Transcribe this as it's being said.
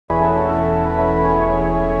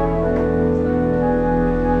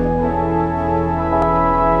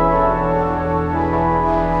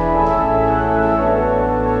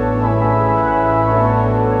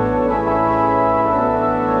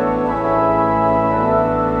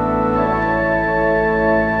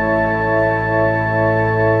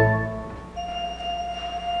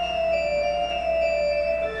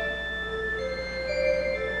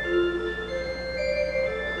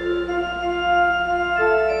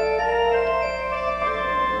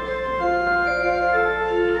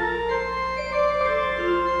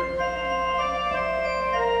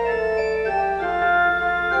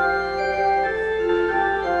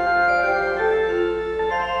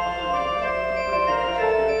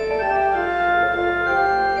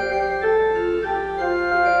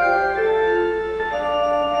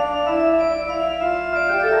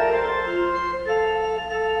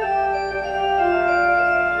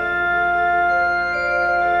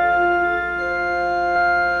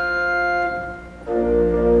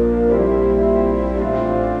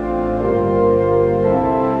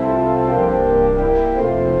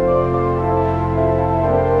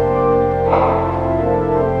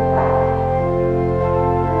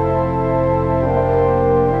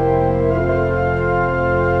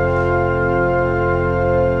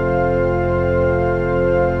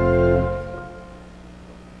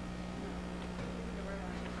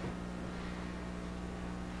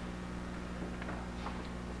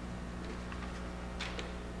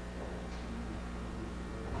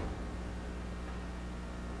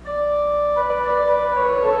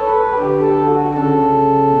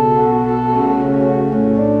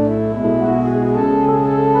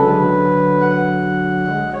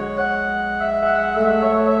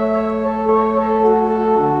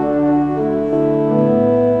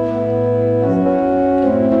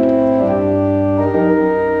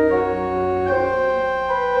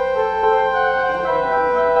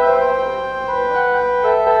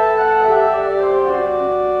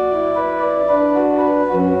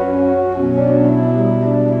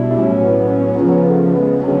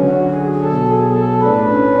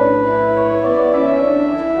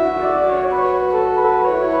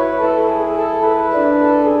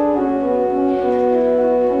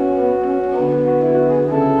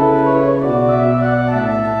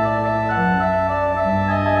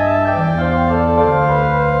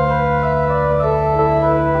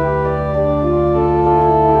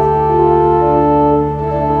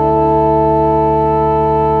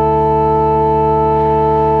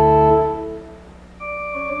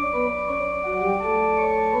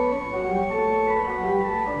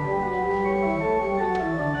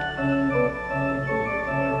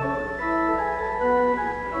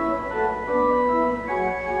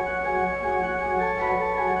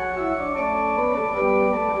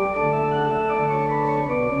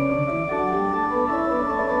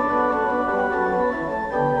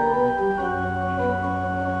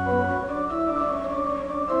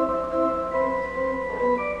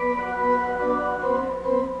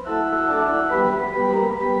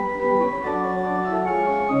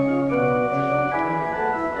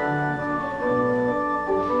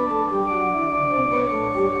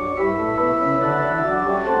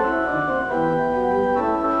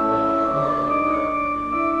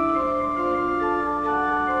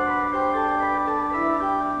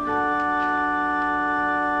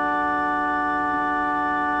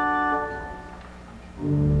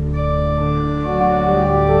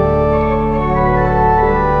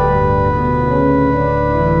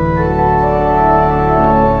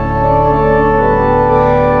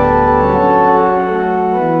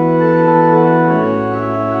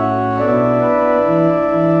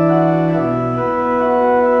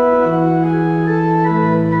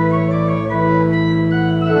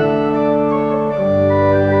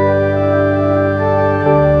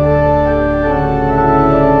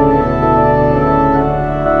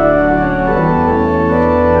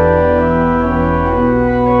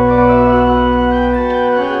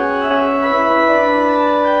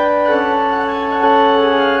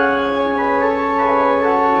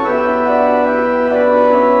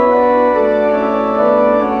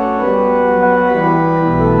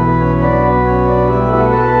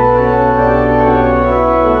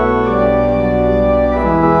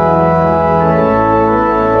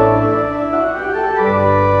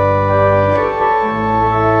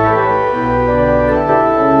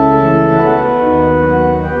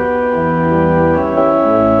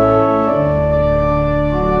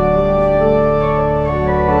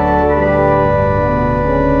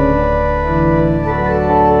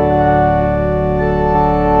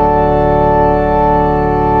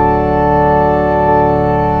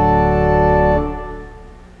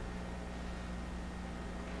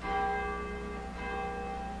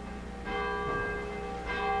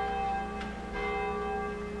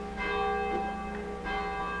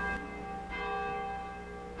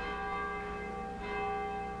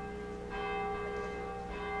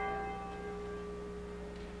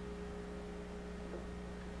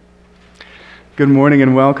Good morning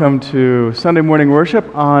and welcome to Sunday morning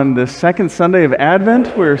worship on the second Sunday of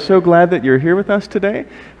Advent. We're so glad that you're here with us today.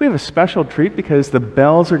 We have a special treat because the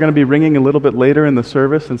bells are going to be ringing a little bit later in the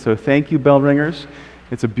service, and so thank you, bell ringers.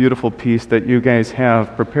 It's a beautiful piece that you guys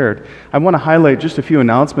have prepared. I want to highlight just a few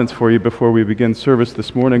announcements for you before we begin service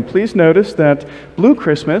this morning. Please notice that Blue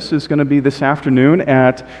Christmas is going to be this afternoon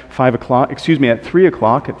at 3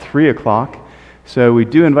 o'clock. So we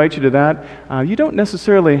do invite you to that. You don't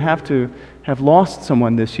necessarily have to have lost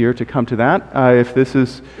someone this year to come to that. If this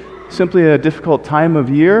is simply a difficult time of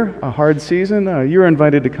year, a hard season, you're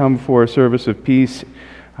invited to come for a service of peace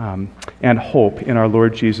and hope in our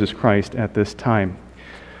Lord Jesus Christ at this time.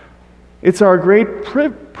 It's our great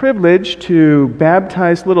privilege to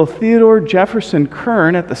baptize little Theodore Jefferson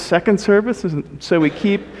Kern at the second service, so we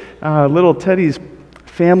keep little Teddy's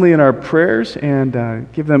family in our prayers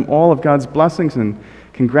and give them all of God's blessings and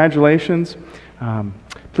congratulations.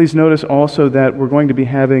 Please notice also that we're going to be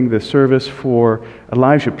having the service for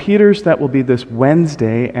Elijah Peters. That will be this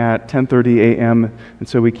Wednesday at 10:30 a.m., and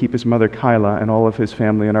so we keep his mother Kyla and all of his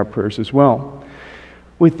family in our prayers as well.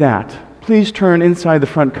 With that, please turn inside the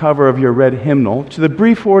front cover of your red hymnal to the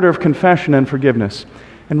brief order of confession and forgiveness,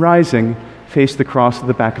 and rising, face the cross at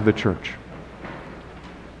the back of the church.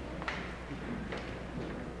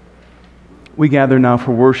 We gather now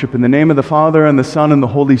for worship in the name of the Father, and the Son, and the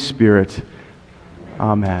Holy Spirit.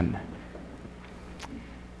 Amen.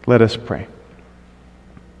 Let us pray.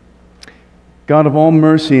 God of all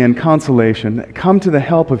mercy and consolation, come to the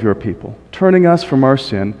help of your people, turning us from our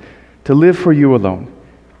sin to live for you alone.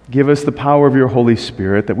 Give us the power of your Holy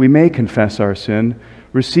Spirit that we may confess our sin,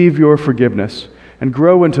 receive your forgiveness, and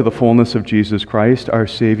grow into the fullness of Jesus Christ, our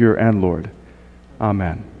Savior and Lord.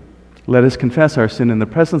 Amen. Let us confess our sin in the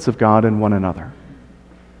presence of God and one another.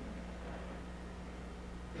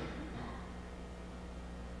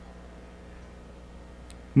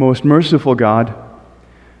 Most merciful God,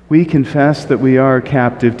 we confess that we are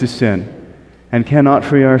captive to sin and cannot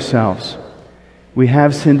free ourselves. We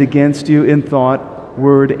have sinned against you in thought,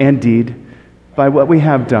 word, and deed, by what we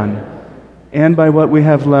have done and by what we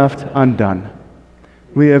have left undone.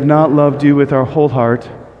 We have not loved you with our whole heart.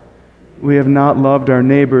 We have not loved our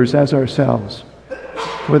neighbors as ourselves.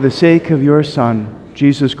 For the sake of your Son,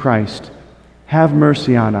 Jesus Christ, have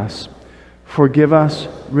mercy on us. Forgive us,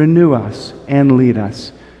 renew us, and lead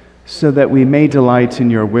us, so that we may delight in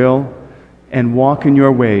your will and walk in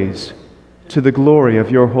your ways, to the glory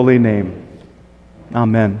of your holy name.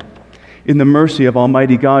 Amen. In the mercy of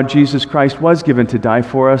Almighty God, Jesus Christ was given to die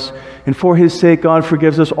for us, and for his sake God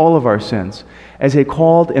forgives us all of our sins. As a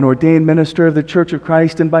called and ordained minister of the Church of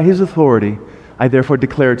Christ, and by his authority, I therefore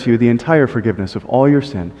declare to you the entire forgiveness of all your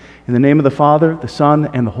sin. In the name of the Father, the Son,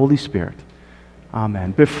 and the Holy Spirit.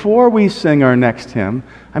 Amen. Before we sing our next hymn,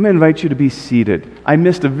 I'm going to invite you to be seated. I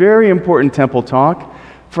missed a very important temple talk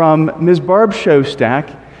from Ms. Barb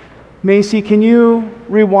Showstack. Macy, can you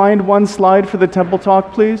rewind one slide for the temple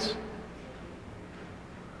talk, please?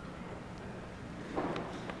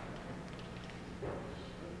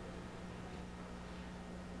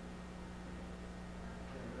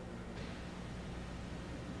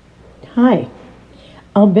 Hi.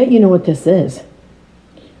 I'll bet you know what this is.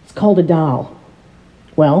 It's called a doll.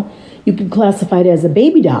 Well, you could classify it as a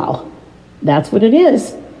baby doll. That's what it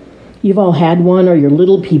is. You've all had one, or your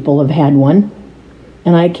little people have had one.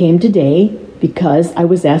 And I came today because I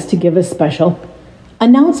was asked to give a special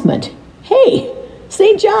announcement. Hey,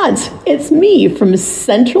 St. John's, it's me from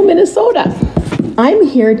central Minnesota. I'm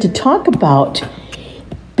here to talk about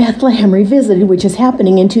Bethlehem Revisited, which is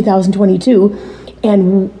happening in 2022.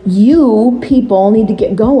 And you people need to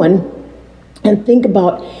get going and think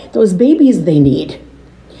about those babies they need.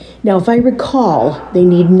 Now, if I recall, they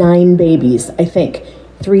need 9 babies, I think,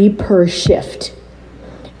 3 per shift.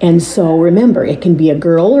 And so remember, it can be a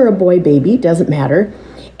girl or a boy baby, doesn't matter.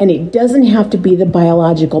 And it doesn't have to be the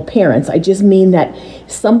biological parents. I just mean that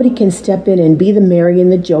somebody can step in and be the Mary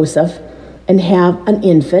and the Joseph and have an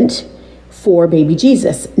infant for baby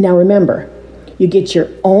Jesus. Now remember, you get your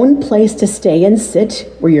own place to stay and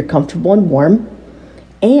sit where you're comfortable and warm,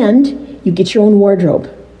 and you get your own wardrobe.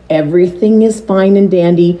 Everything is fine and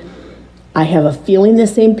dandy. I have a feeling the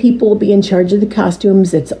same people will be in charge of the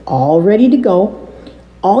costumes. It's all ready to go.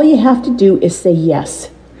 All you have to do is say yes.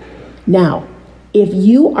 Now, if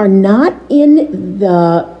you are not in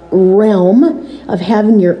the realm of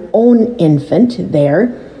having your own infant there,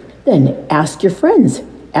 then ask your friends,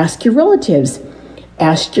 ask your relatives,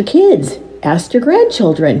 ask your kids, ask your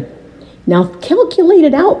grandchildren. Now, calculate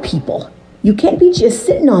it out, people. You can't be just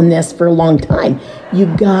sitting on this for a long time. You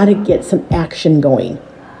gotta get some action going.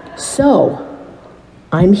 So,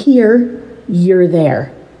 I'm here. you're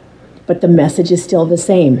there. But the message is still the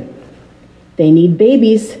same. They need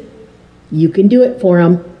babies. You can do it for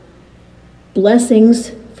them.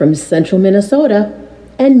 Blessings from Central Minnesota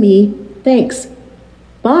and me. Thanks.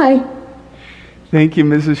 Bye. Thank you,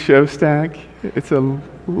 Mrs. Shostak. It's a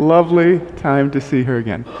lovely time to see her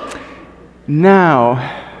again.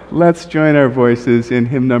 Now, let's join our voices in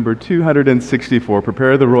hymn number 264,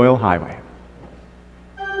 Prepare the Royal Highway.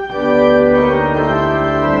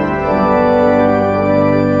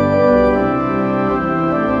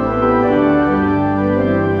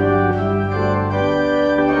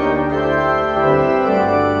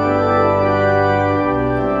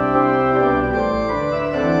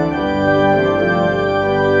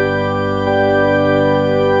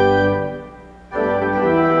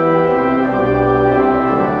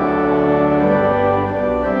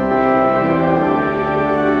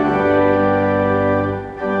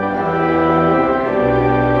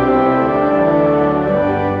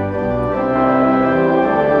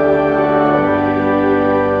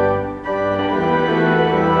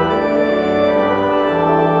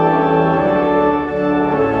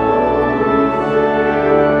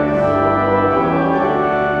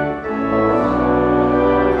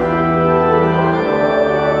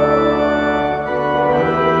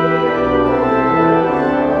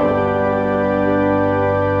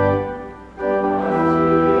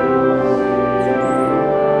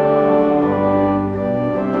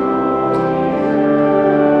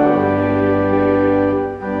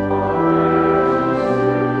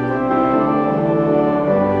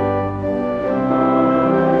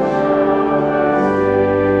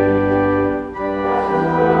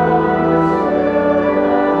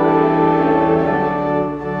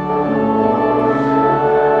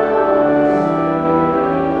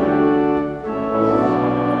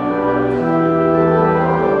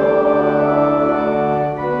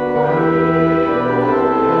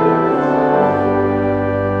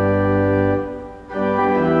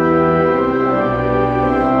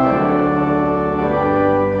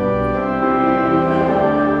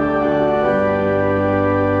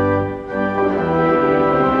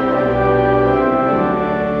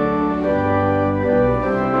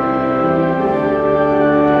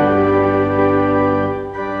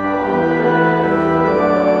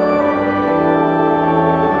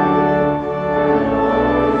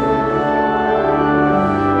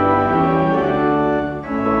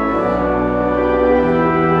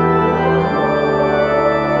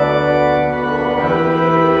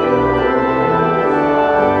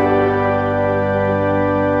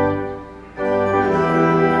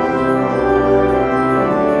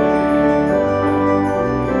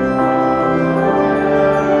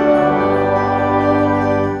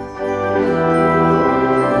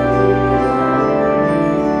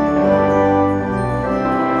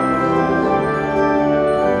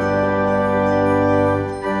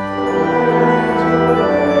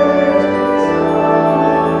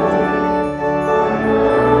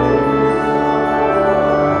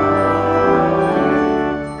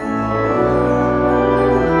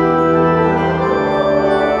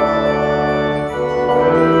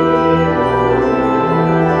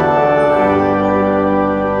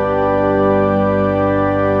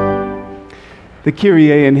 The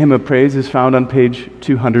Kyrie in Hymn of Praise is found on page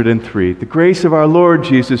 203. The grace of our Lord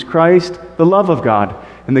Jesus Christ, the love of God,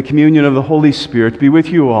 and the communion of the Holy Spirit be with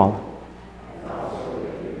you all.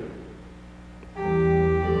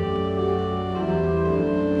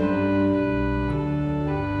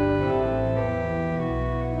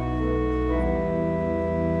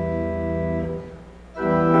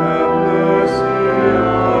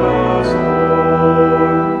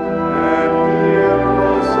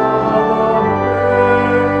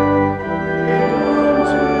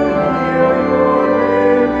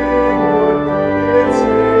 It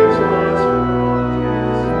saves us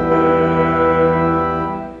from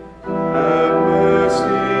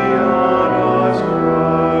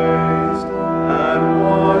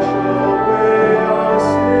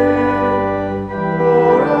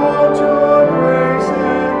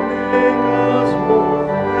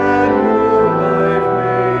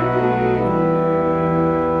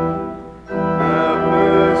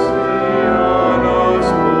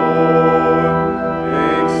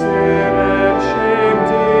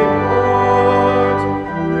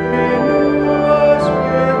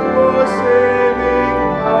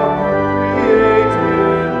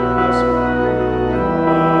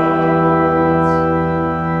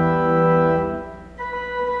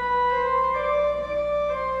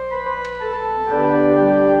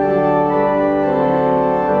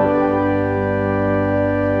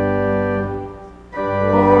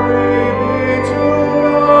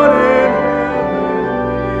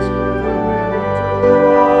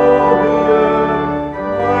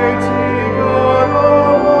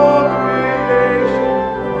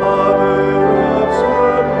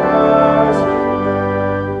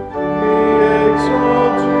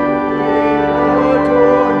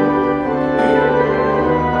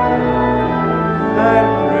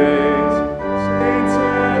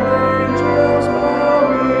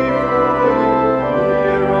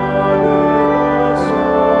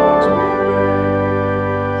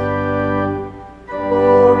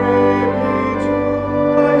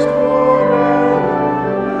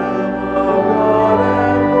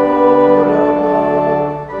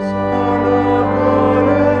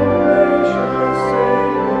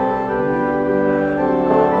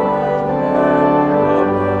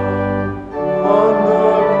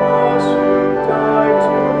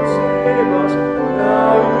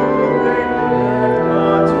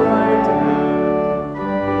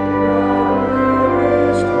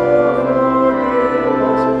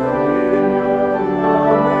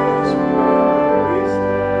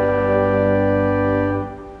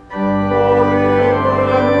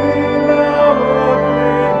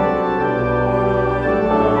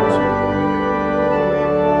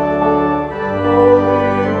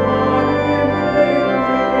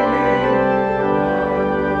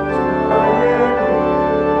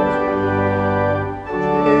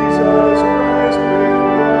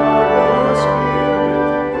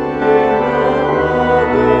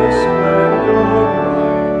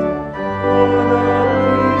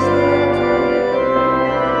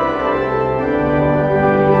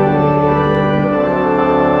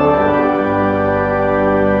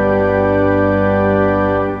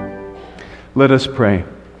Let us pray.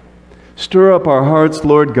 Stir up our hearts,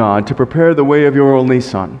 Lord God, to prepare the way of your only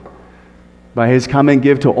Son. By his coming,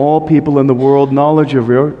 give to all people in the world knowledge of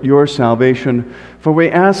your salvation. For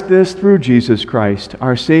we ask this through Jesus Christ,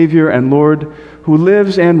 our Savior and Lord, who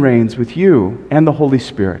lives and reigns with you and the Holy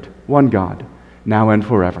Spirit, one God, now and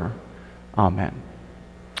forever. Amen.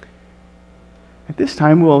 At this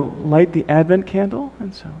time, we'll light the Advent candle.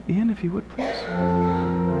 And so, Ian, if you would, please.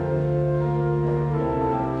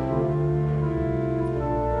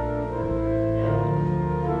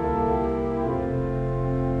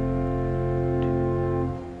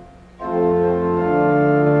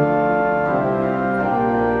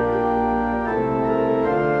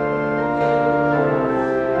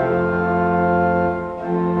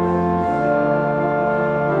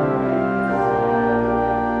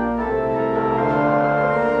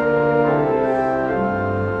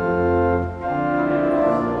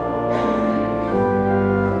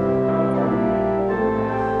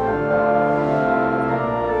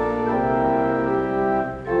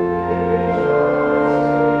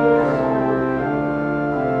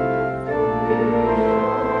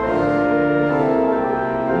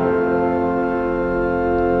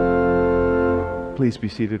 Please be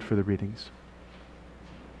seated for the readings.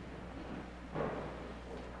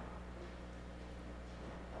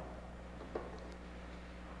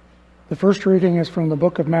 The first reading is from the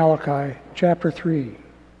book of Malachi, chapter 3.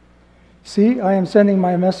 See, I am sending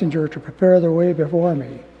my messenger to prepare the way before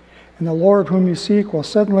me, and the Lord whom you seek will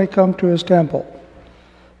suddenly come to his temple.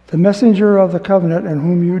 The messenger of the covenant in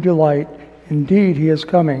whom you delight, indeed he is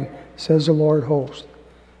coming, says the Lord host.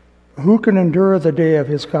 Who can endure the day of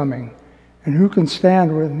his coming? And who can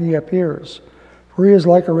stand when he appears? For he is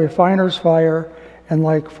like a refiner's fire and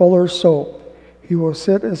like fuller's soap. He will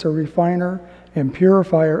sit as a refiner and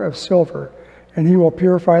purifier of silver, and he will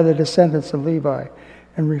purify the descendants of Levi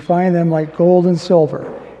and refine them like gold and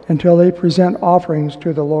silver until they present offerings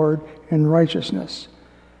to the Lord in righteousness.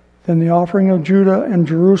 Then the offering of Judah and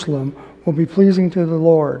Jerusalem will be pleasing to the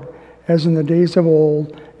Lord, as in the days of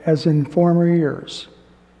old, as in former years.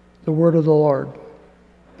 The word of the Lord.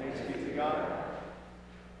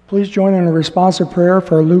 Please join in a responsive prayer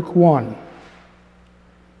for Luke 1.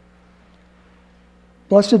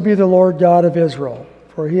 Blessed be the Lord God of Israel,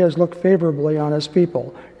 for he has looked favorably on his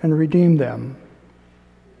people and redeemed them.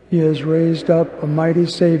 He has raised up a mighty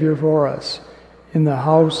Savior for us in the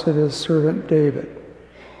house of his servant David,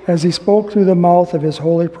 as he spoke through the mouth of his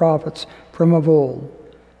holy prophets from of old,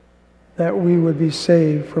 that we would be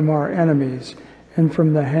saved from our enemies and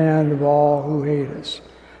from the hand of all who hate us.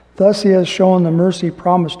 Thus he has shown the mercy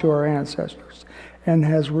promised to our ancestors and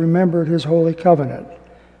has remembered his holy covenant,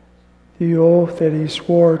 the oath that he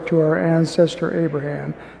swore to our ancestor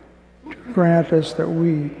Abraham, to grant us that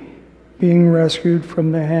we, being rescued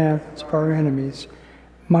from the hands of our enemies,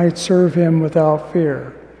 might serve him without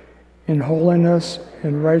fear, in holiness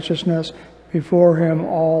and righteousness before him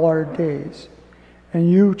all our days.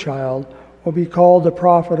 And you, child, will be called the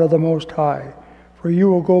prophet of the Most High, for you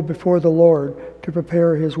will go before the Lord to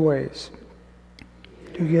prepare his ways,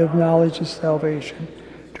 to give knowledge of salvation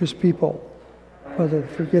to his people for the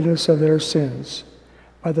forgiveness of their sins.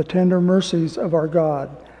 By the tender mercies of our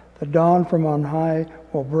God, the dawn from on high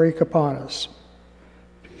will break upon us,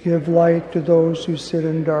 to give light to those who sit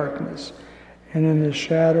in darkness and in the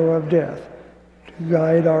shadow of death, to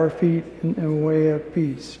guide our feet in the way of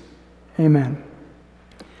peace. Amen.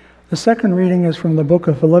 The second reading is from the book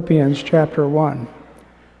of Philippians, chapter 1.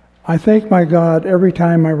 I thank my God every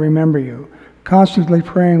time I remember you, constantly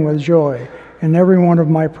praying with joy in every one of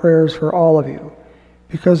my prayers for all of you.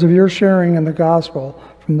 Because of your sharing in the gospel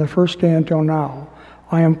from the first day until now,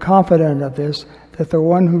 I am confident of this, that the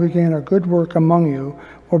one who began a good work among you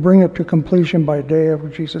will bring it to completion by day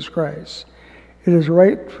of Jesus Christ. It is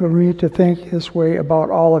right for me to think this way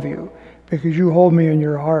about all of you, because you hold me in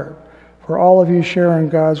your heart. For all of you share in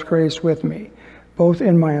God's grace with me, both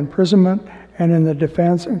in my imprisonment and in the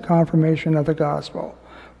defense and confirmation of the gospel.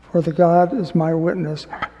 For the God is my witness,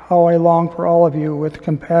 how I long for all of you with the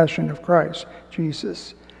compassion of Christ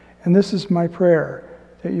Jesus. And this is my prayer,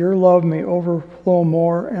 that your love may overflow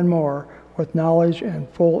more and more with knowledge and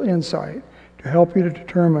full insight, to help you to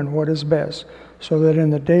determine what is best, so that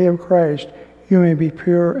in the day of Christ you may be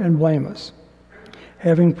pure and blameless,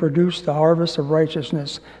 having produced the harvest of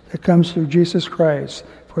righteousness that comes through Jesus Christ,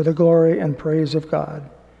 for the glory and praise of God.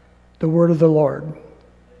 The word of the Lord.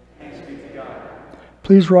 Thanks be to God.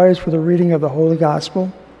 Please rise for the reading of the Holy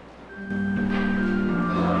Gospel.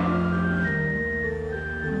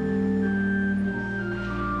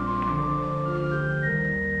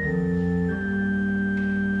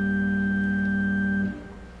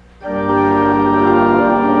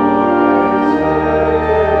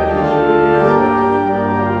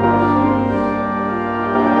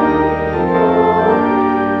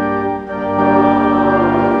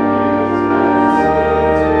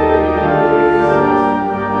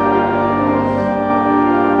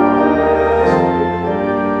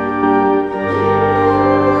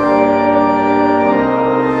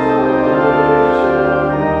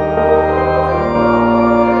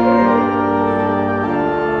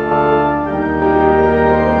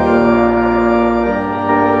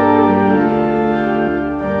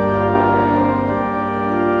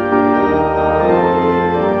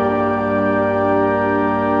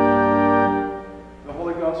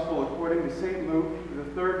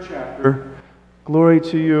 Glory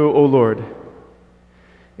to you, O Lord.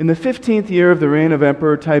 In the 15th year of the reign of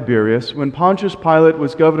Emperor Tiberius, when Pontius Pilate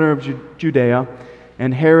was governor of Judea,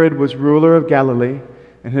 and Herod was ruler of Galilee,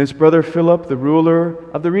 and his brother Philip, the ruler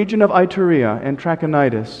of the region of Iturea and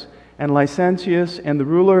Trachonitis, and Licentius, and the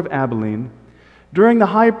ruler of Abilene, during the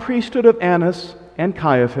high priesthood of Annas and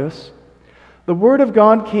Caiaphas, the word of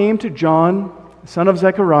God came to John, son of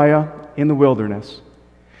Zechariah, in the wilderness.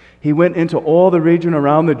 He went into all the region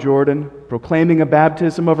around the Jordan, proclaiming a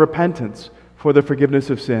baptism of repentance for the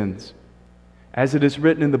forgiveness of sins. As it is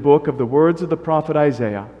written in the book of the words of the prophet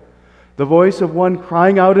Isaiah, the voice of one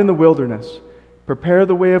crying out in the wilderness, prepare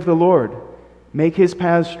the way of the Lord, make his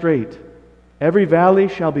paths straight. Every valley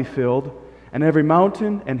shall be filled, and every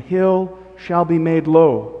mountain and hill shall be made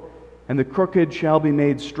low, and the crooked shall be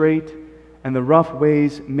made straight, and the rough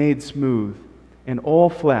ways made smooth, and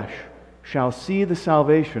all flesh shall see the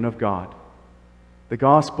salvation of God. The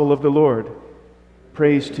gospel of the Lord.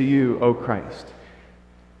 Praise to you, O Christ.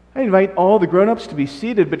 I invite all the grown-ups to be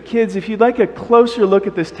seated, but kids, if you'd like a closer look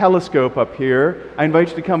at this telescope up here, I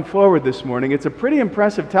invite you to come forward this morning. It's a pretty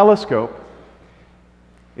impressive telescope.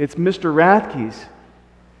 It's Mr. Rathke's.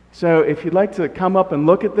 So if you'd like to come up and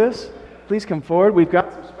look at this, please come forward. We've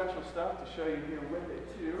got some special stuff to show you here with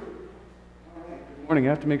it, too. All right, good morning. I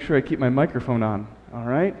have to make sure I keep my microphone on. All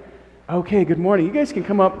right. Okay, good morning. You guys can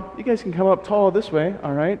come up tall this way.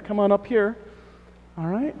 All right, come on up here. All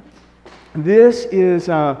right. This is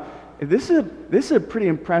a pretty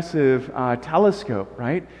impressive telescope,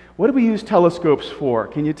 right? What do we use telescopes for?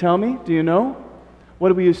 Can you tell me? Do you know? What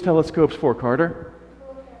do we use telescopes for, Carter?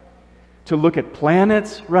 To look at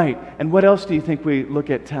planets, right? And what else do you think we look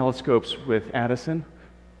at telescopes with, Addison?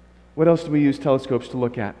 What else do we use telescopes to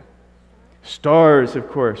look at? Stars, of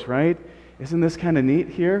course, right? Isn't this kind of neat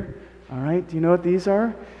here? All right. Do you know what these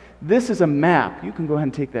are? This is a map. You can go ahead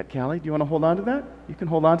and take that, Callie. Do you want to hold on to that? You can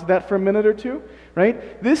hold on to that for a minute or two,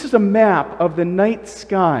 right? This is a map of the night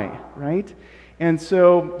sky, right? And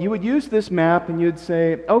so you would use this map and you'd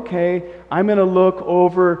say, okay, I'm going to look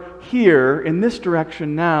over here in this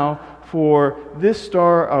direction now for this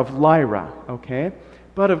star of Lyra, okay?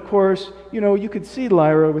 But of course, you could see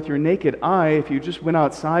Lyra with your naked eye if you just went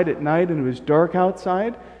outside at night and it was dark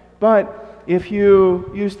outside. But if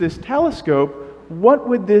you use this telescope, what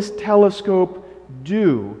would this telescope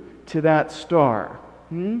do to that star?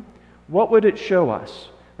 What would it show us?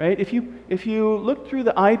 Right? If you looked through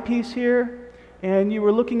the eyepiece here and you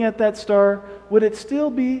were looking at that star, would it still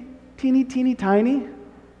be teeny, teeny, tiny?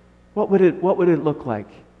 What would it look like?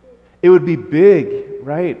 It would be big,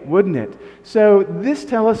 right? Wouldn't it? So this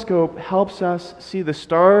telescope helps us see the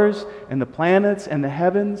stars and the planets and the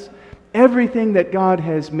heavens, everything that God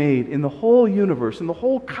has made in the whole universe, in the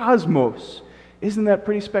whole cosmos. Isn't that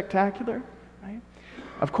pretty spectacular? Right?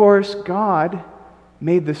 Of course, God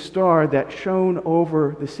made the star that shone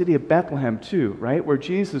over the city of Bethlehem too, right? Where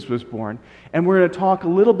Jesus was born. And we're going to talk a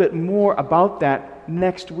little bit more about that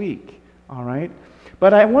next week, all right?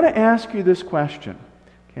 But I want to ask you this question,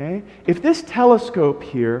 okay? If this telescope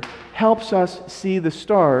here helps us see the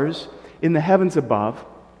stars in the heavens above,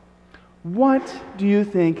 what do you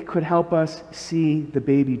think could help us see the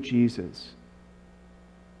baby Jesus?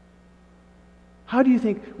 How do you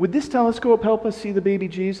think, would this telescope help us see the baby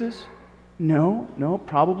Jesus? No,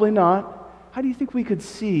 probably not. How do you think we could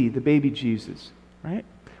see the baby Jesus, right?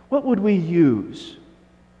 What would we use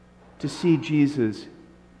to see Jesus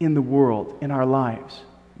in the world, in our lives?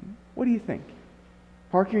 What do you think?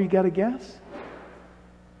 Parker, you got a guess?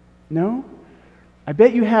 No? I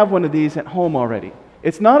bet you have one of these at home already.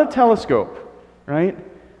 It's not a telescope, right?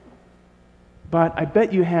 But I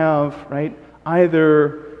bet you have, right,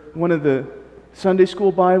 either one of the Sunday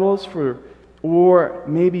school Bibles or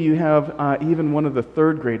maybe you have even one of the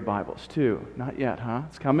third grade Bibles too. Not yet, huh?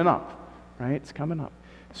 It's coming up, right? It's coming up.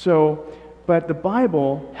 So, but the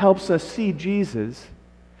Bible helps us see Jesus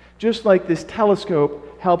just like this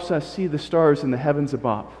telescope helps us see the stars in the heavens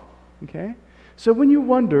above, okay? So when you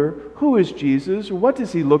wonder, who is Jesus? What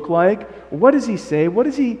does he look like? What does he say? What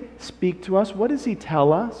does he speak to us? What does he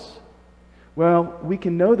tell us? Well, we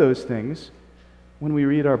can know those things when we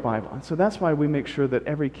read our Bible. And so that's why we make sure that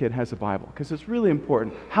every kid has a Bible, because it's really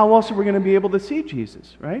important. How else are we going to be able to see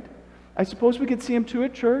Jesus, right? I suppose we could see him too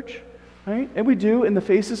at church, right? And we do in the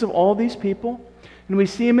faces of all these people. And we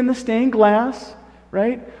see him in the stained glass,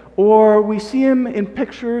 right? Or we see him in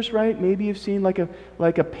pictures, right? Maybe you've seen like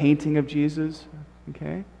a painting of Jesus,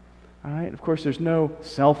 okay? All right? Of course, there's no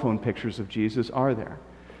cell phone pictures of Jesus, are there?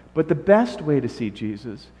 But the best way to see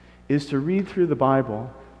Jesus is to read through the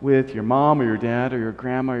Bible with your mom or your dad or your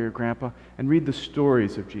grandma or your grandpa and read the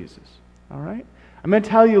stories of Jesus, all right? I'm going to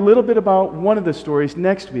tell you a little bit about one of the stories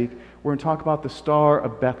next week. We're going to talk about the Star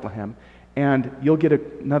of Bethlehem, and you'll get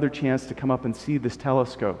another chance to come up and see this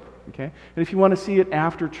telescope. Okay? And if you want to see it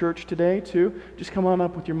after church today, too, just come on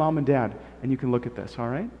up with your mom and dad, and you can look at this, all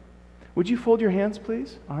right? Would you fold your hands,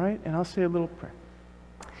 please? All right? And I'll say a little prayer.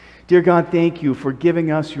 Dear God, thank you for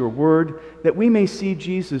giving us your word, that we may see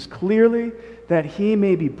Jesus clearly, that he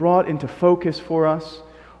may be brought into focus for us.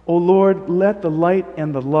 O Lord, let the light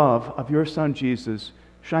and the love of your Son Jesus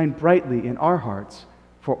shine brightly in our hearts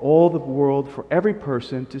for all the world, for every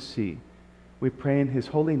person to see. We pray in his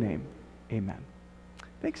holy name. Amen.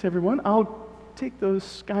 Thanks, everyone. I'll take those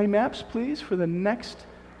sky maps, please, for the next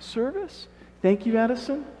service. Thank you,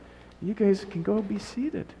 Addison. You guys can go be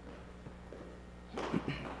seated.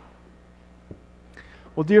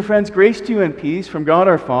 Well, dear friends, grace to you and peace from God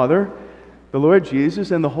our Father, the Lord Jesus,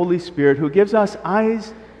 and the Holy Spirit, who gives us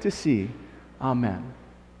eyes to see. Amen.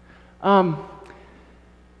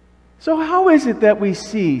 So how is it that we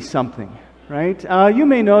see something, right? You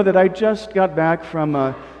may know that I just got back from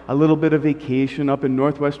a little bit of vacation up in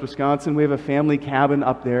northwest Wisconsin. We have a family cabin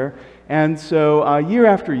up there. And so year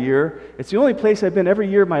after year, it's the only place I've been every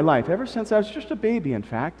year of my life, ever since I was just a baby, in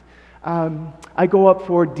fact. I go up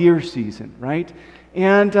for deer season, right?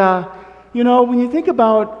 And when you think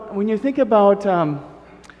about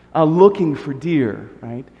looking for deer,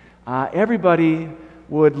 right? Everybody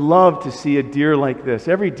would love to see a deer like this.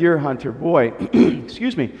 Every deer hunter, boy,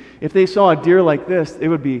 excuse me, if they saw a deer like this, it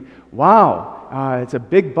would be, wow, it's a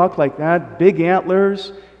big buck like that, big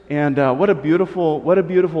antlers, and what a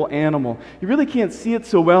beautiful animal. You really can't see it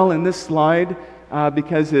so well in this slide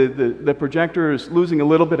because the projector is losing a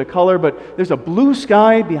little bit of color, but there's a blue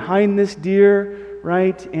sky behind this deer,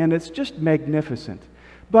 right? And it's just magnificent.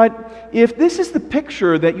 But if this is the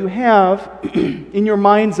picture that you have in your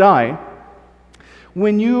mind's eye,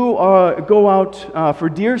 when you go out for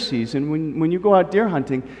deer season, when you go out deer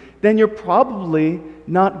hunting, then you're probably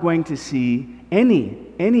not going to see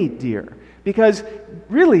any deer. Because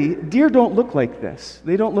really, deer don't look like this.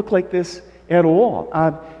 They don't look like this at all.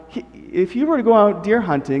 If you were to go out deer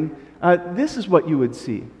hunting, this is what you would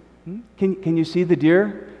see. Can you see the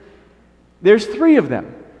deer? There's three of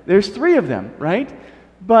them. There's three of them, right?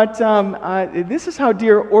 But this is how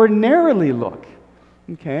deer ordinarily look.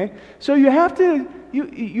 Okay? So you have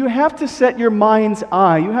to set your mind's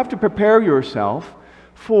eye. You have to prepare yourself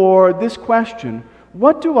for this question.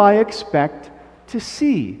 What do I expect to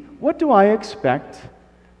see? What do I expect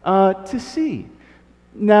to see?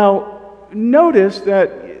 Now, notice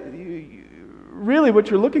that really what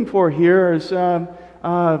you're looking for here is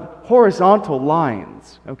horizontal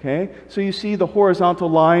lines. Okay, so you see the horizontal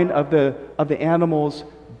line of the animal's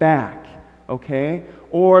back. Okay,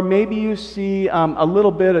 or maybe you see a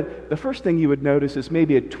little bit of, the first thing you would notice is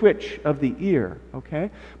maybe a twitch of the ear. Okay,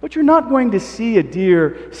 but you're not going to see a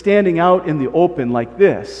deer standing out in the open like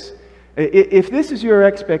this. If this is your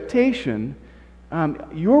expectation,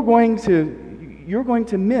 you're going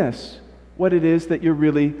to miss what it is that you're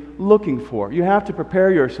really looking for. You have to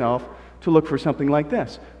prepare yourself to look for something like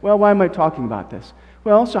this. Well, why am I talking about this?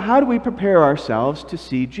 Well, so how do we prepare ourselves to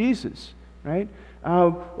see Jesus, right?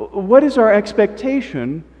 What is our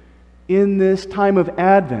expectation in this time of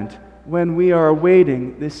Advent when we are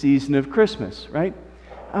awaiting this season of Christmas, right?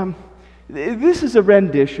 This is a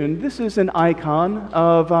rendition, this is an icon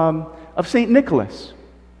of St. Nicholas,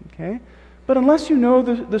 okay? But unless you know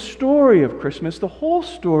the story of Christmas, the whole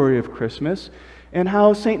story of Christmas, and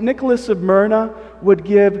how St. Nicholas of Myra would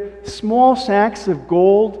give small sacks of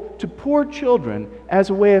gold to poor children as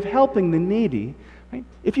a way of helping the needy, right?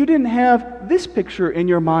 If you didn't have this picture in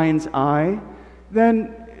your mind's eye,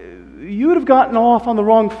 then you would have gotten off on the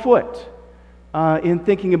wrong foot in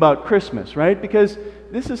thinking about Christmas, right? Because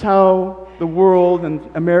this is how the world and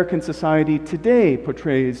American society today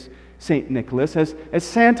portrays St. Nicholas as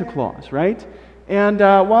Santa Claus, right? And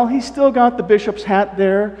while he's still got the bishop's hat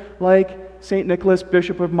there, like St. Nicholas,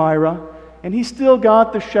 Bishop of Myra, and he's still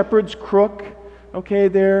got the shepherd's crook, okay,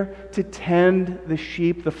 there to tend the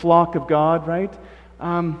sheep, the flock of God, right?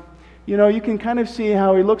 You can kind of see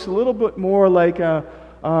how he looks a little bit more like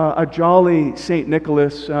a jolly St.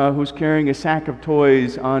 Nicholas who's carrying a sack of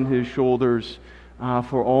toys on his shoulders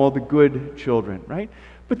for all the good children, right?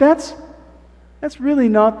 But that's really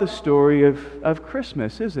not the story of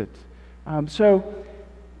Christmas, is it? So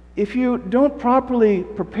if you don't properly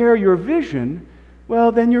prepare your vision,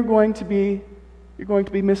 well, then you're going to be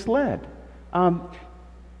misled.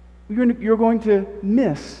 You're going to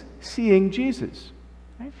miss seeing Jesus.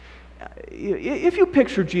 Right? If you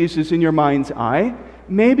picture Jesus in your mind's eye,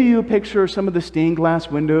 maybe you picture some of the stained glass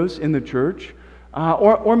windows in the church,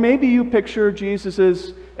 Or maybe you picture Jesus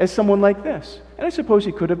as someone like this. And I suppose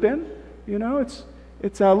he could have been. You know,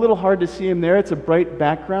 it's a little hard to see him there. It's a bright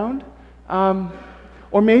background.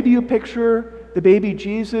 Or maybe you picture the baby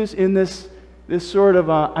Jesus in this sort of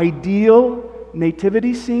ideal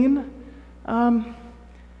nativity scene.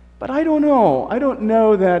 But I don't know. I don't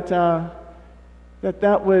know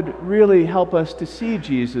that would really help us to see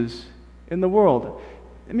Jesus in the world.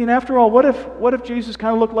 I mean, after all, what if Jesus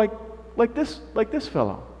kind of looked like this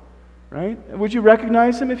fellow, right? Would you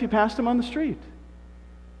recognize him if you passed him on the street?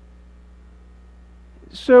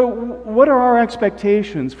 So, what are our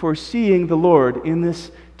expectations for seeing the Lord in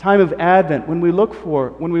this time of Advent when we look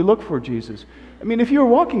for Jesus? I mean, if you were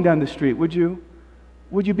walking down the street, would you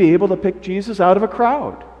be able to pick Jesus out of a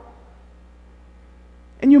crowd?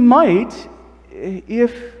 And you might,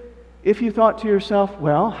 if you thought to yourself,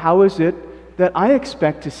 well, how is it that I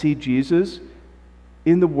expect to see Jesus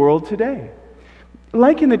in the world today?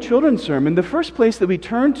 Like in the children's sermon, the first place that we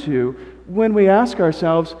turn to when we ask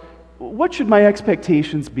ourselves, what should my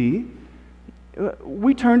expectations be?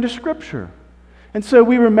 We turn to Scripture. And so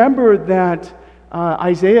we remember that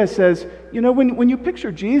Isaiah says, you know, when you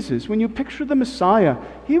picture Jesus, when you picture the Messiah,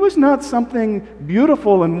 he was not something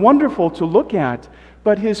beautiful and wonderful to look at,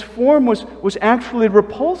 but his form was actually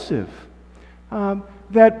repulsive.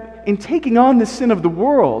 That in taking on the sin of the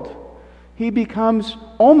world, he becomes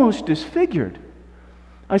almost disfigured.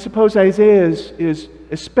 I suppose Isaiah is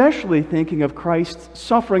especially thinking of Christ's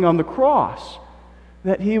suffering on the cross,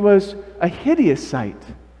 that he was a hideous sight.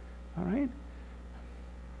 All right?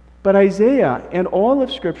 But Isaiah and all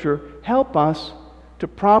of Scripture help us to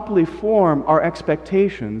properly form our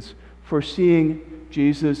expectations for seeing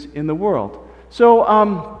Jesus in the world. So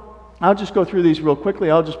I'll just go through these real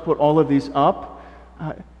quickly. I'll just put all of these up.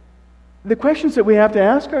 The questions that we have to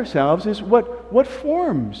ask ourselves is, what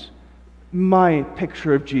forms my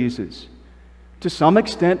picture of Jesus? To some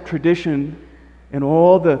extent, tradition and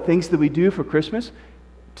all the things that we do for Christmas,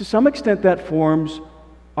 to some extent that forms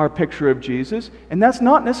our picture of Jesus, and that's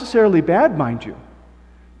not necessarily bad, mind you.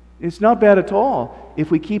 It's not bad at all if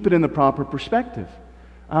we keep it in the proper perspective.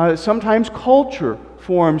 Sometimes culture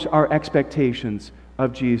forms our expectations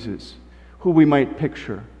of Jesus, who we might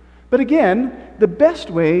picture. But again, the best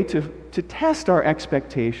way to test our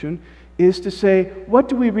expectation is to say, what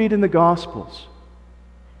do we read in the Gospels?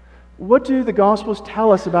 What do the Gospels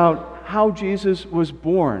tell us about how Jesus was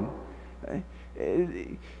born?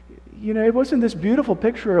 You know, it wasn't this beautiful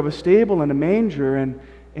picture of a stable and a manger, and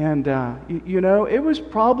you know, it was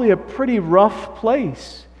probably a pretty rough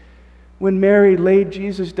place when Mary laid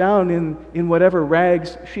Jesus down in whatever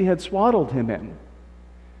rags she had swaddled him in.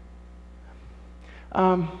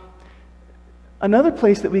 Another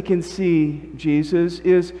place that we can see Jesus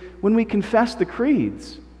is when we confess the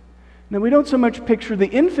creeds. Now, we don't so much picture the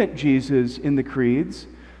infant Jesus in the creeds,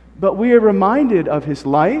 but we are reminded of his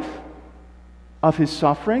life, of his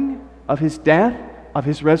suffering, of his death, of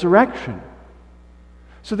his resurrection.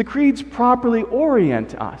 So the creeds properly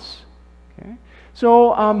orient us. Okay?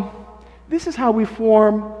 So this is how we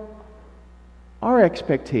form our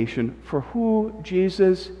expectation for who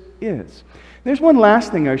Jesus is. There's one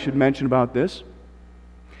last thing I should mention about this.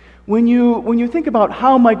 When you think about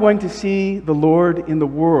how am I going to see the Lord in the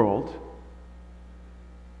world,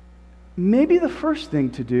 maybe the first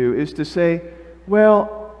thing to do is to say,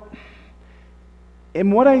 well,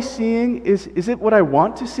 am what I'm seeing, is it what I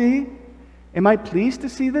want to see? Am I pleased to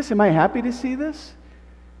see this? Am I happy to see this?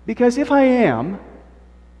 Because if I am,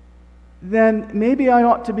 then maybe I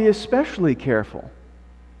ought to be especially careful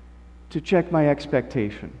to check my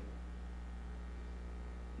expectation.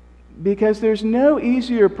 Because there's no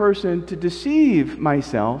easier person to deceive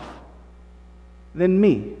myself than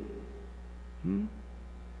me.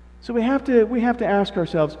 So we have to ask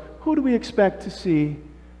ourselves, who do we expect to see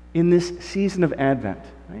in this season of Advent?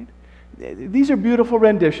 Right? These are beautiful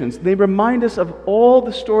renditions. They remind us of all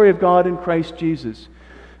the story of God in Christ Jesus.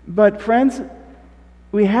 But friends,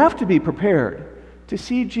 we have to be prepared to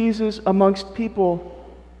see Jesus amongst people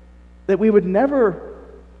that we would never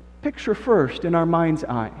picture first in our mind's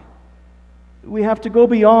eye. We have to go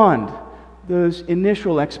beyond those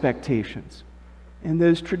initial expectations and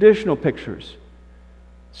those traditional pictures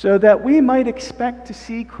so that we might expect to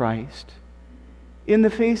see Christ in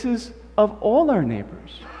the faces of all our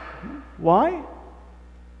neighbors. Why?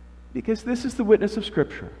 Because this is the witness of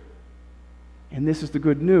Scripture. And this is the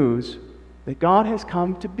good news that God has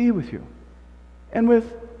come to be with you and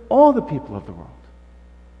with all the people of the world.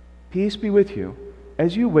 Peace be with you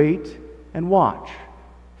as you wait and watch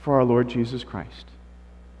for our Lord Jesus Christ.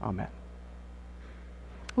 Amen.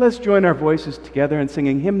 Let's join our voices together in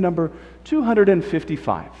singing hymn number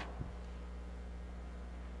 255.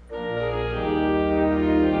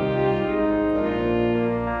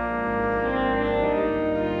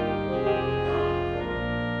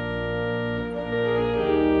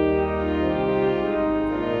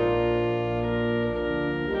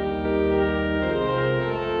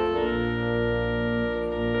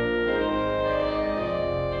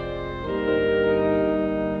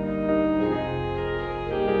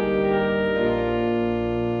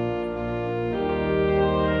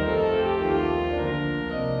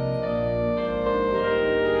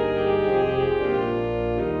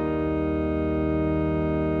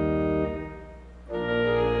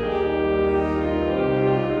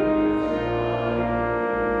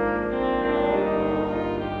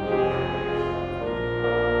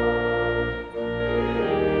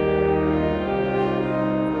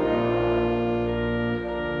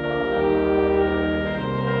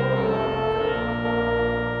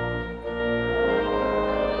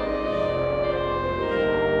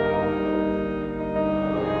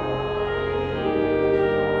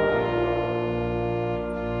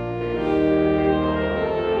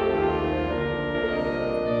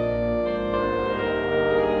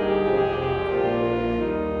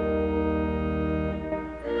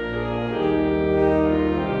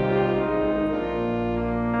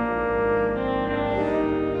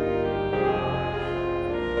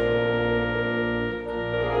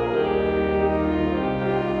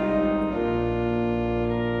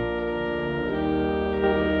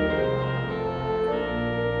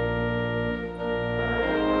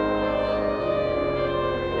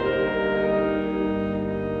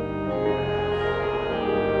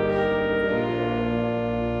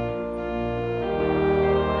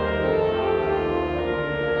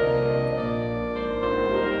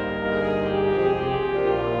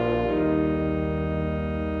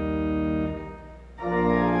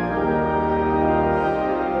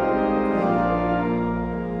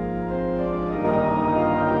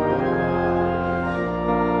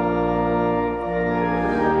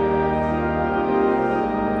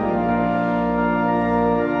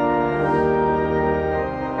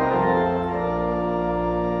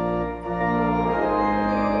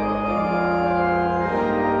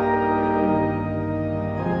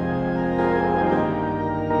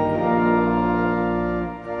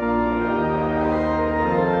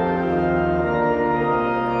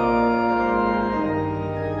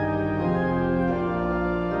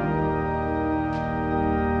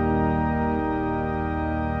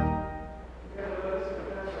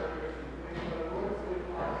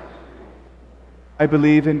 I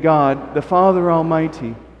believe in God, the Father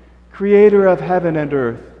Almighty, creator of heaven and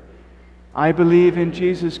earth. I believe in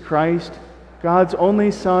Jesus Christ, God's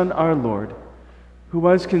only Son, our Lord, who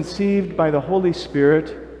was conceived by the Holy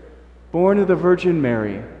Spirit, born of the Virgin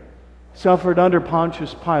Mary, suffered under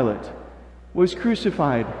Pontius Pilate, was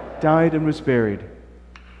crucified, died, and was buried.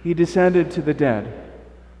 He descended to the dead.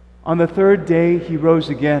 On the third day he rose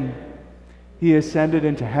again. He ascended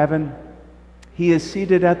into heaven. He is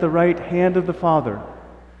seated at the right hand of the Father,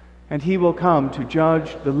 and he will come to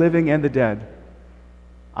judge the living and the dead.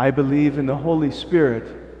 I believe in the Holy Spirit,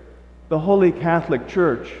 the Holy Catholic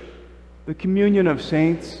Church, the communion of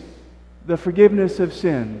saints, the forgiveness of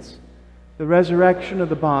sins, the resurrection of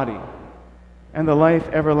the body, and the life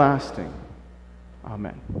everlasting.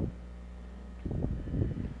 Amen.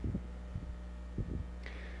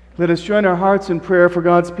 Let us join our hearts in prayer for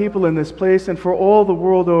God's people in this place and for all the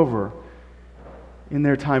world over in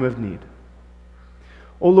their time of need.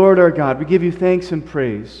 O Lord our God, we give you thanks and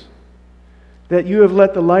praise that you have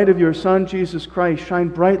let the light of your Son, Jesus Christ, shine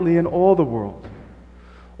brightly in all the world.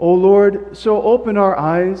 O Lord, so open our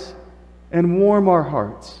eyes and warm our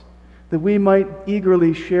hearts that we might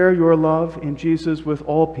eagerly share your love in Jesus with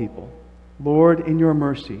all people. Lord, in your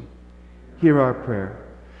mercy, hear our prayer.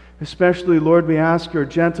 Especially, Lord, we ask your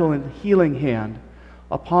gentle and healing hand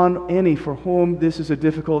upon any for whom this is a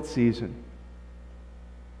difficult season.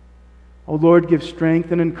 O Lord, give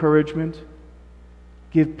strength and encouragement.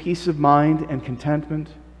 Give peace of mind and contentment.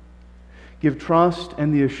 Give trust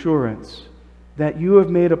and the assurance that you have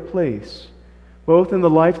made a place both in the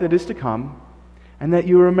life that is to come and that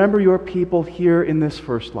you remember your people here in this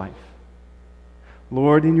first life.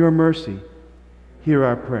 Lord, in your mercy, hear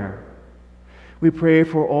our prayer. We pray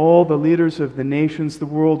for all the leaders of the nations the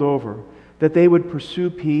world over, that they would pursue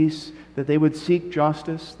peace, that they would seek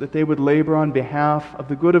justice, that they would labor on behalf of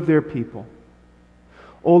the good of their people.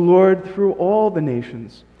 O Lord, through all the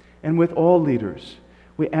nations and with all leaders,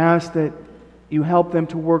 we ask that you help them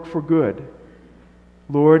to work for good.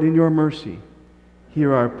 Lord, in your mercy,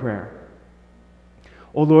 hear our prayer.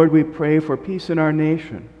 O Lord, we pray for peace in our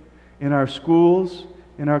nation, in our schools,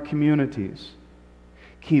 in our communities.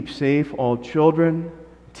 Keep safe all children,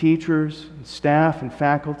 teachers, staff, and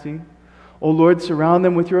faculty. O Lord, surround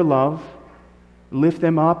them with your love. Lift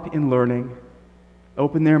them up in learning.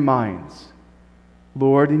 Open their minds.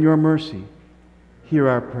 Lord, in your mercy, hear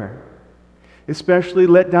our prayer. Especially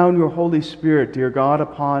let down your Holy Spirit, dear God,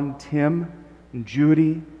 upon Tim,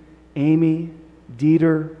 Judy, Amy,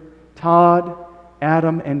 Dieter, Todd,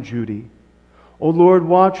 Adam, and Judy. O Lord,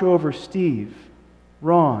 watch over Steve,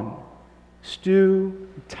 Ron, Stu,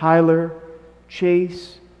 Tyler,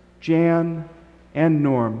 Chase, Jan, and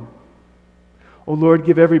Norm. O Lord,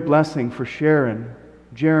 give every blessing for Sharon,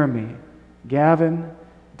 Jeremy, Gavin,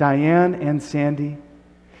 Diane, and Sandy.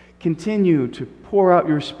 Continue to pour out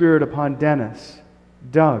your Spirit upon Dennis,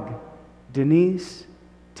 Doug, Denise,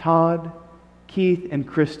 Todd, Keith, and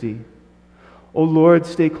Christy. O Lord,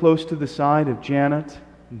 stay close to the side of Janet,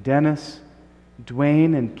 Dennis,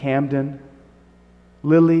 Dwayne, and Camden,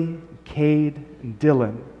 Lily, Cade, and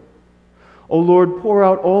Dylan. O Lord, pour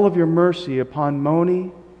out all of your mercy upon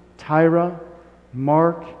Moni, Tyra,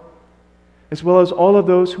 Mark, as well as all of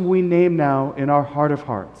those whom we name now in our heart of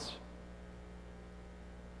hearts.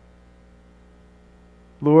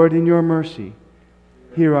 Lord, in your mercy,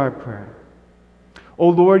 hear our prayer. O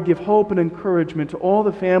Lord, give hope and encouragement to all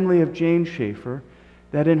the family of Jane Schaefer,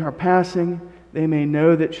 that in her passing they may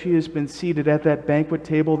know that she has been seated at that banquet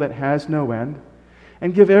table that has no end.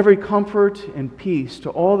 And give every comfort and peace to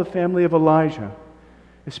all the family of Elijah,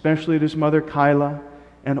 especially to his mother Kyla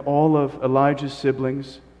and all of Elijah's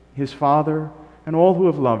siblings, his father, and all who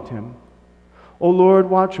have loved him. O Lord,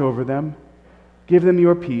 watch over them. Give them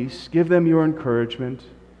your peace. Give them your encouragement.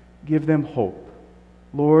 Give them hope.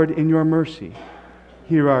 Lord, in your mercy,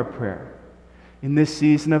 hear our prayer. In this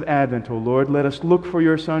season of Advent, O Lord, let us look for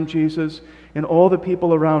your Son Jesus in all the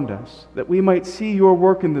people around us, that we might see your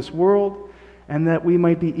work in this world and that we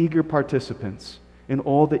might be eager participants in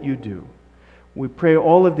all that you do. We pray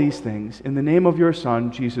all of these things in the name of your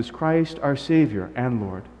Son, Jesus Christ, our Savior and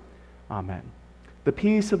Lord. Amen. The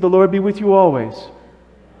peace of the Lord be with you always.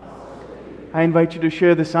 I invite you to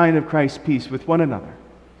share the sign of Christ's peace with one another.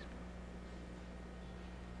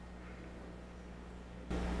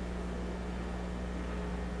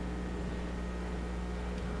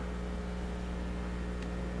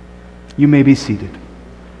 You may be seated.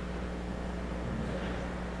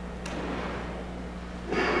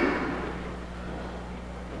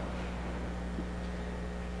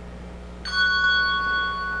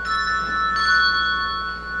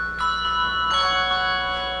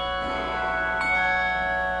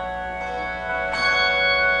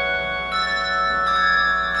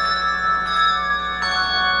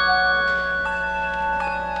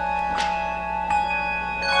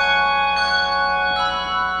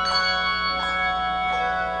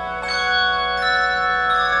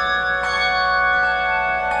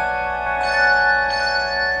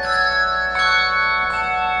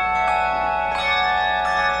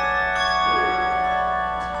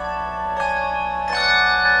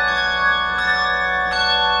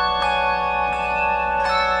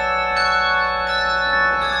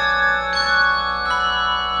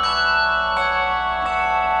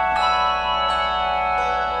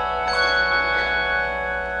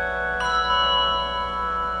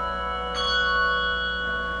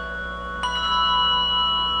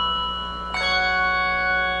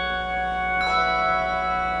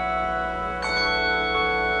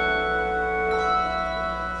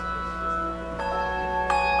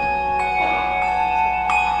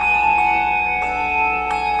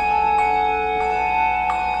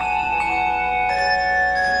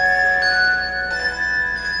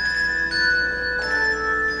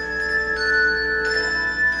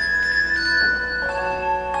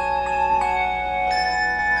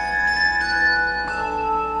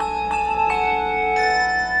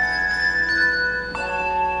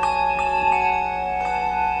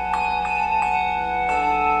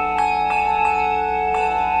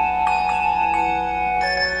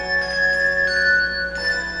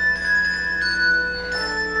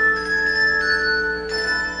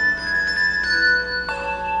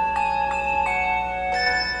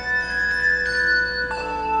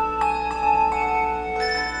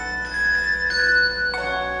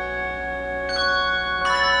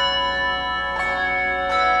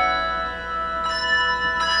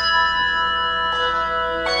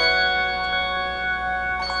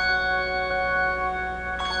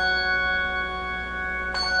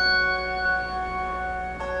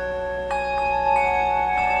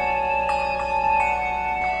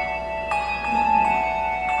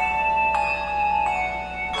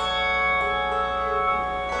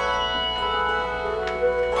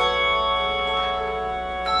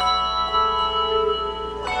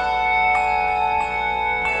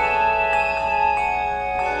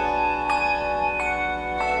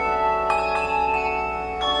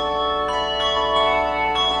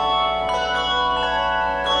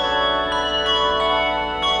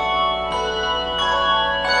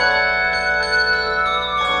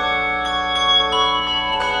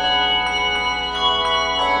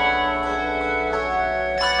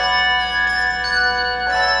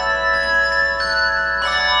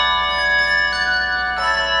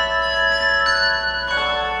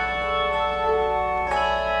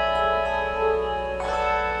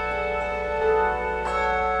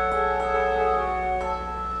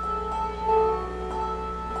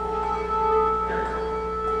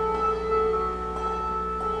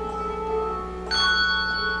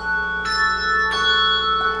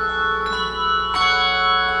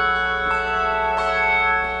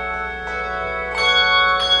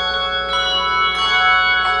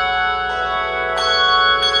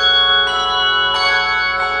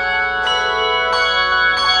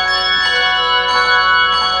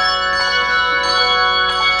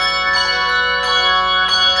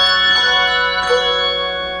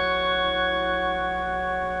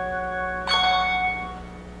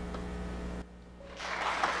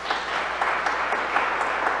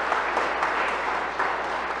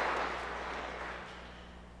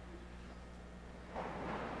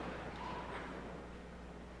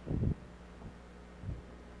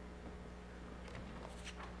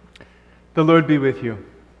 The Lord be with you.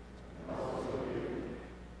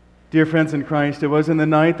 Dear friends in Christ, it was in the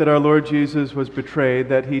night that our Lord Jesus was betrayed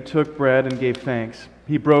that he took bread and gave thanks.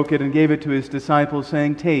 He broke it and gave it to his disciples,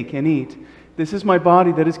 saying, "Take and eat. This is my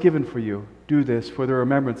body that is given for you. Do this for the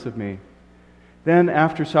remembrance of me." Then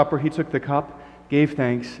after supper he took the cup, gave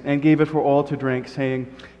thanks, and gave it for all to drink, saying,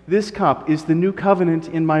 "This cup is the new covenant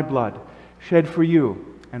in my blood, shed for you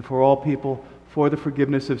and for all people for the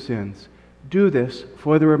forgiveness of sins. Do this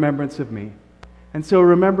for the remembrance of me." And so,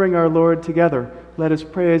 remembering our Lord together, let us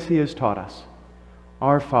pray as he has taught us.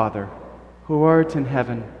 Our Father, who art in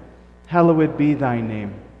heaven, hallowed be thy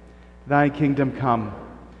name. Thy kingdom come,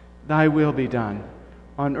 thy will be done,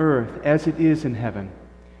 on earth as it is in heaven.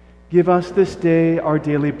 Give us this day our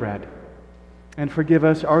daily bread, and forgive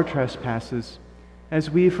us our trespasses, as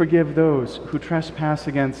we forgive those who trespass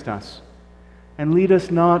against us. And lead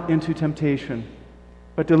us not into temptation,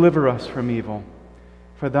 but deliver us from evil.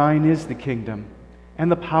 For thine is the kingdom,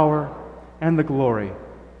 and the power, and the glory,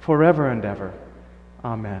 forever and ever.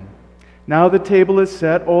 Amen. Now the table is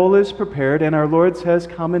set, all is prepared, and our Lord says,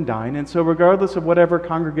 "Come and dine." And so regardless of whatever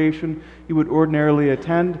congregation you would ordinarily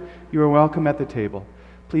attend, you are welcome at the table.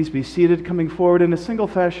 Please be seated, coming forward in a single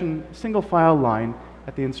file line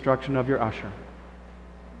at the instruction of your usher.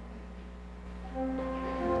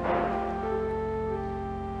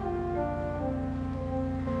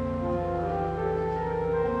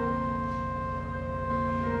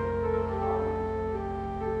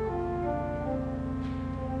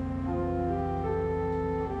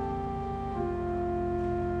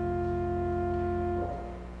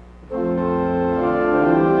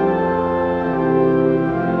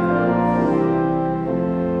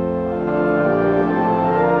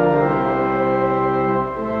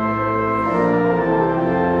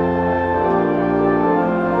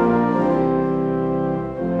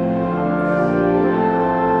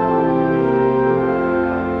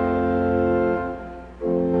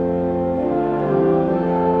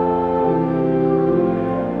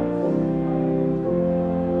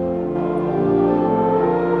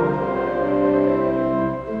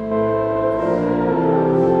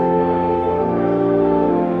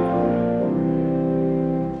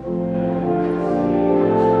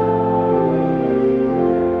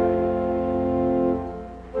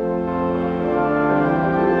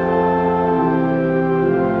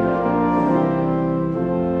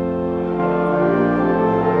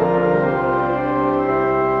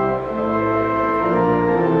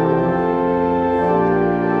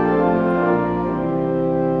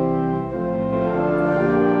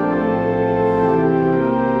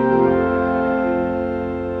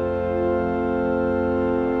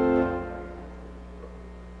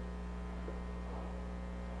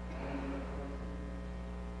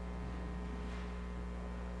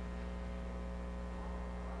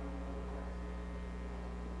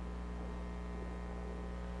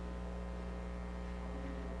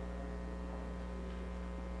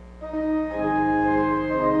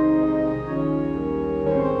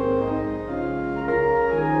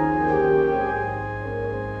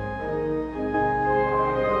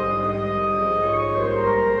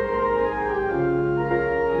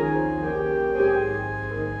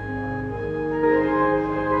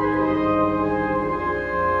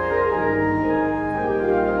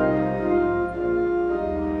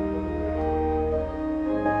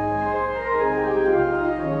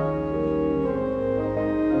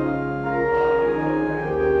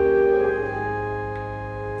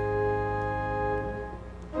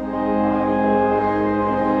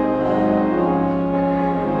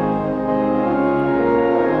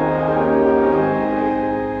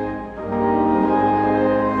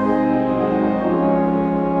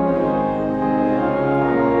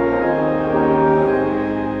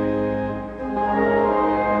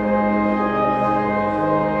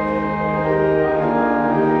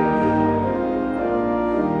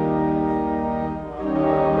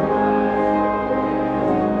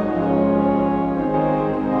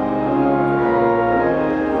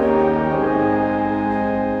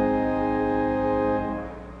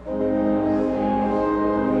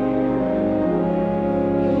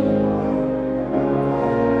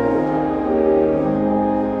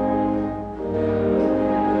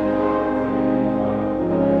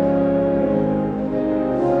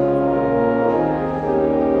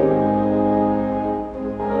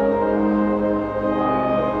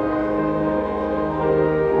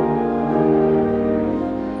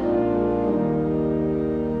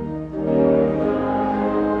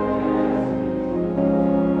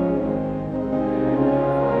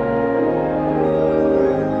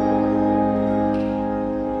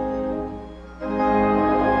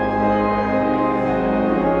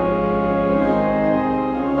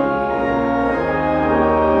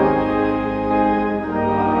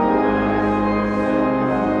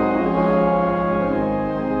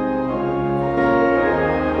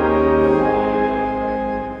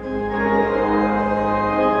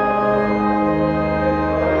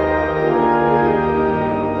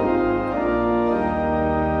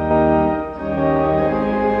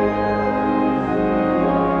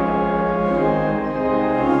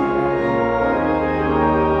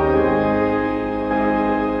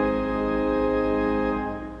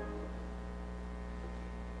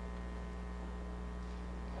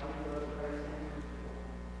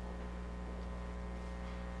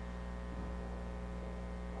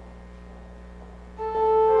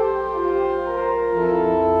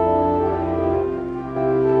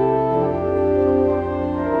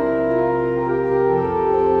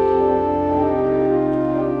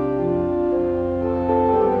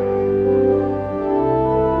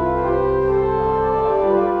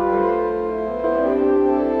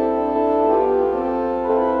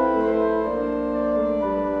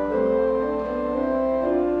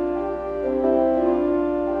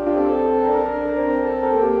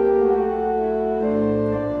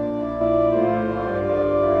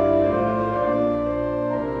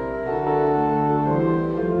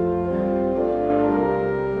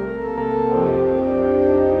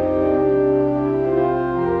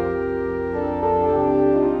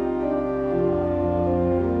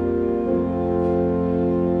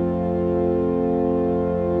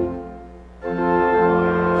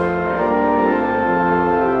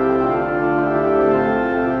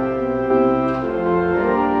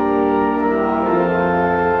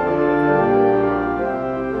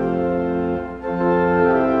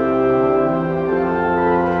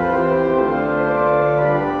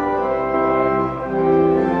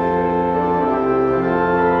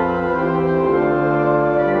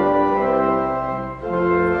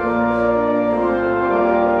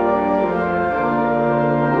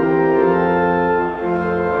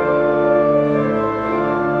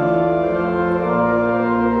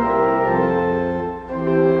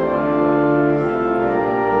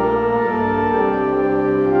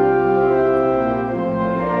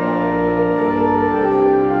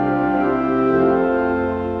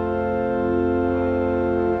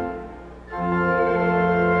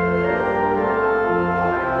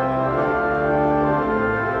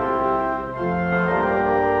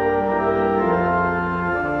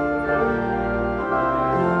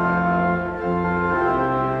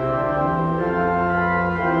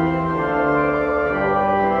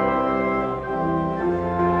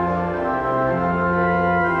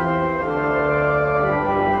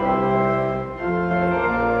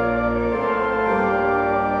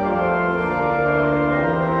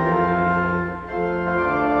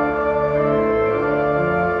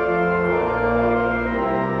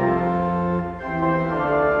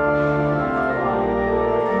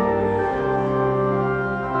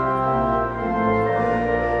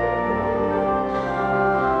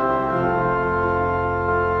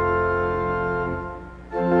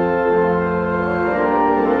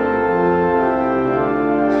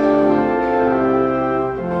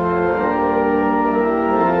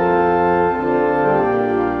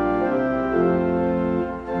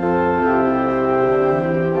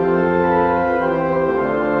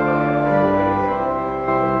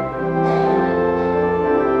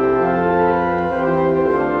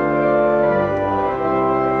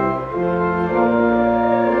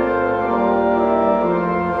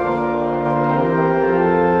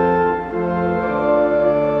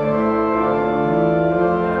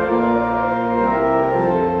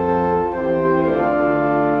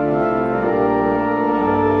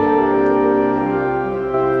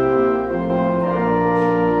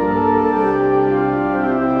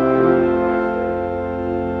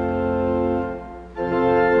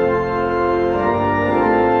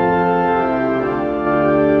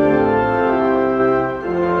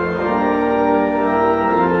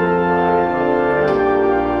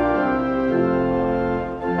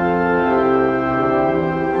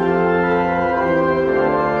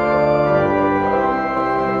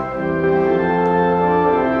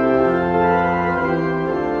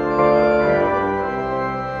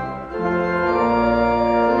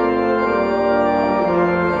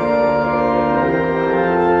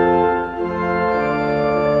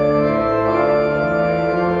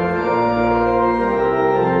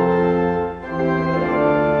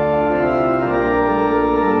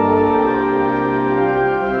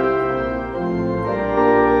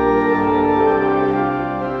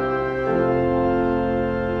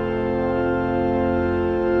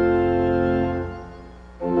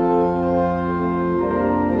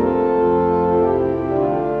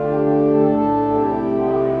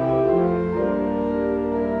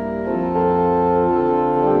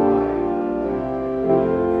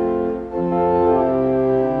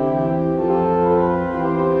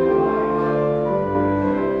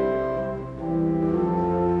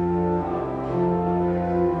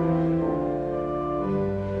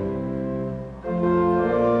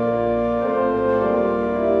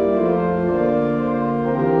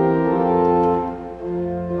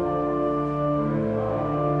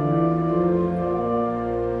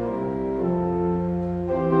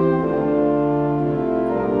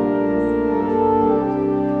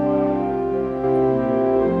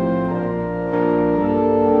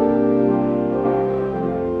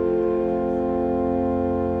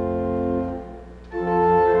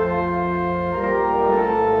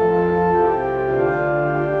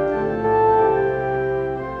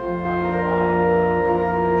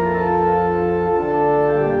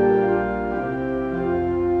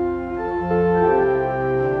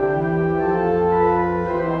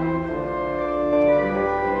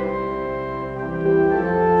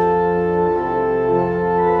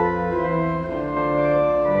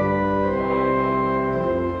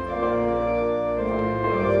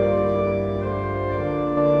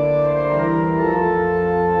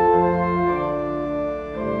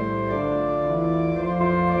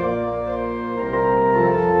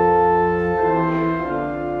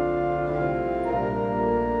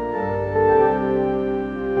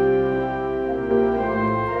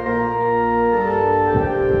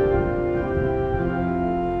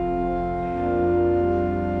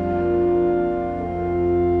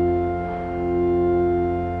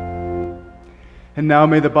 And now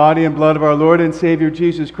may the body and blood of our Lord and Savior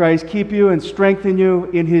Jesus Christ keep you and strengthen you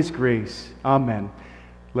in his grace. Amen.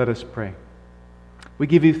 Let us pray. We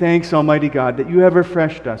give you thanks, Almighty God, that you have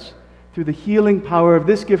refreshed us through the healing power of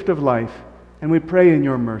this gift of life. And we pray in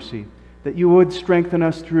your mercy that you would strengthen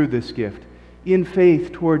us through this gift in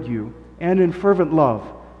faith toward you and in fervent love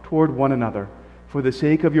toward one another, for the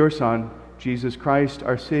sake of your Son, Jesus Christ,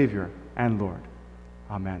 our Savior and Lord.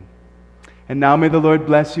 Amen. And now may the Lord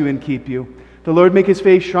bless you and keep you. The Lord make his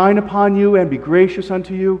face shine upon you and be gracious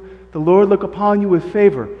unto you. The Lord look upon you with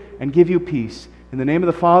favor and give you peace. In the name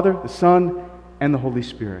of the Father, the Son, and the Holy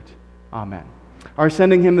Spirit. Amen. Our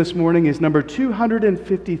sending hymn this morning is number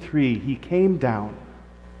 253, He Came Down.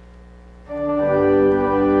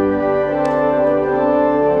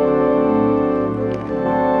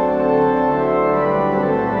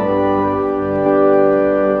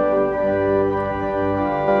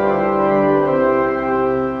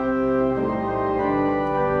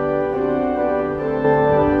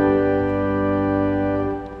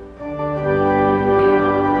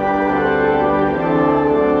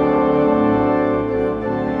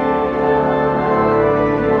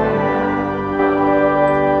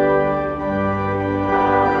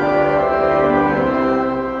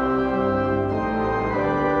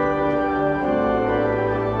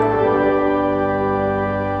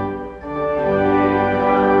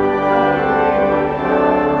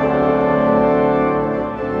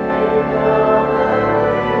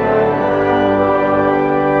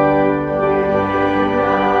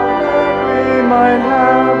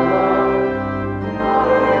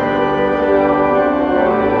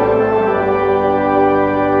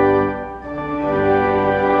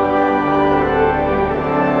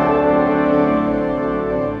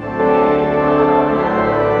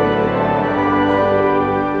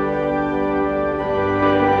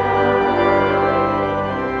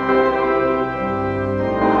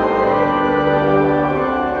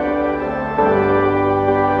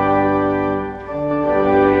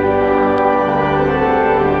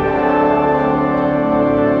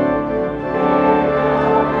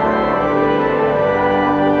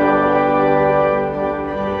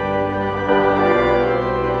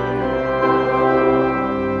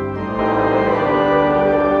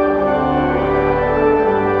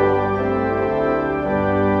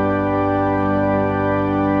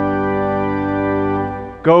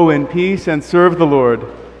 Go in peace and serve the Lord.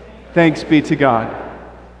 Thanks be to God.